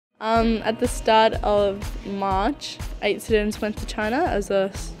At the start of March, 8 students went to China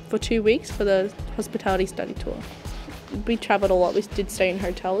for 2 weeks for the hospitality study tour. We travelled a lot. We did stay in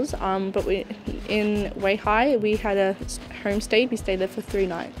hotels, but in Weihai we had a homestay. We stayed there for 3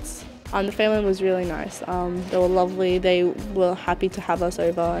 nights. The family was really nice. They were lovely. They were happy to have us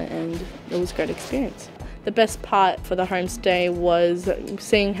over, and it was a great experience. The best part for the homestay was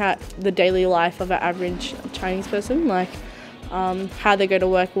seeing how the daily life of an average Chinese person, like how they go to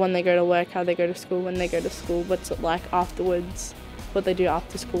work, when they go to work, how they go to school, when they go to school, what's it like afterwards, what they do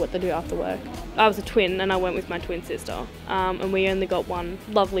after school, what they do after work. I was a twin and I went with my twin sister, and we only got one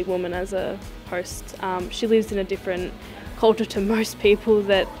lovely woman as a host. She lives in a different culture to most people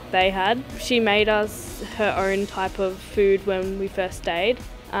that they had. She made us her own type of food when we first stayed.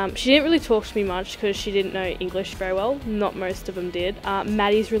 She didn't really talk to me much because she didn't know English very well. Not most of them did.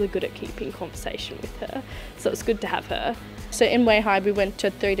 Maddie's really good at keeping conversation with her, so it's good to have her. So in Weihai we went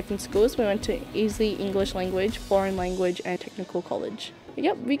to 3 different schools. We went to Easy English Language, Foreign Language and Technical College.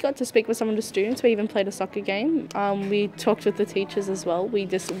 Yep, we got to speak with some of the students. We even played a soccer game. We talked with the teachers as well. We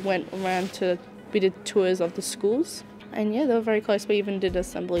just went around we did tours of the schools. And yeah, they were very close. We even did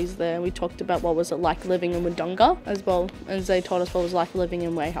assemblies there. We talked about what was it like living in Wodonga, as well as they told us what it was like living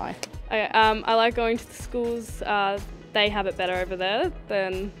in Weihai. I like going to the schools. They have it better over there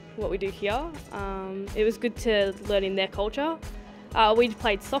than what we do here. It was good to learn in their culture. We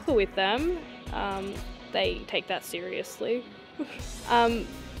played soccer with them. They take that seriously.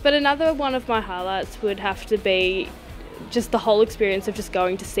 But another one of my highlights would have to be just the whole experience of just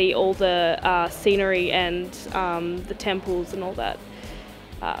going to see all the scenery and the temples and all that.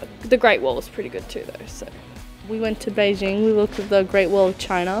 The Great Wall is pretty good too though. So. We went to Beijing, we looked at the Great Wall of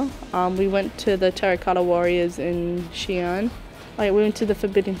China. We went to the Terracotta Warriors in Xi'an. We went to the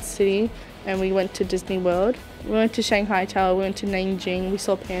Forbidden City and we went to Disney World. We went to Shanghai Tower, we went to Nanjing, we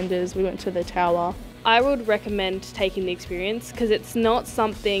saw pandas, we went to the tower. I would recommend taking the experience because it's not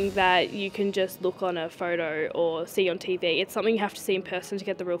something that you can just look on a photo or see on TV. It's something you have to see in person to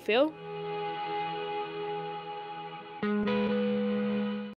get the real feel.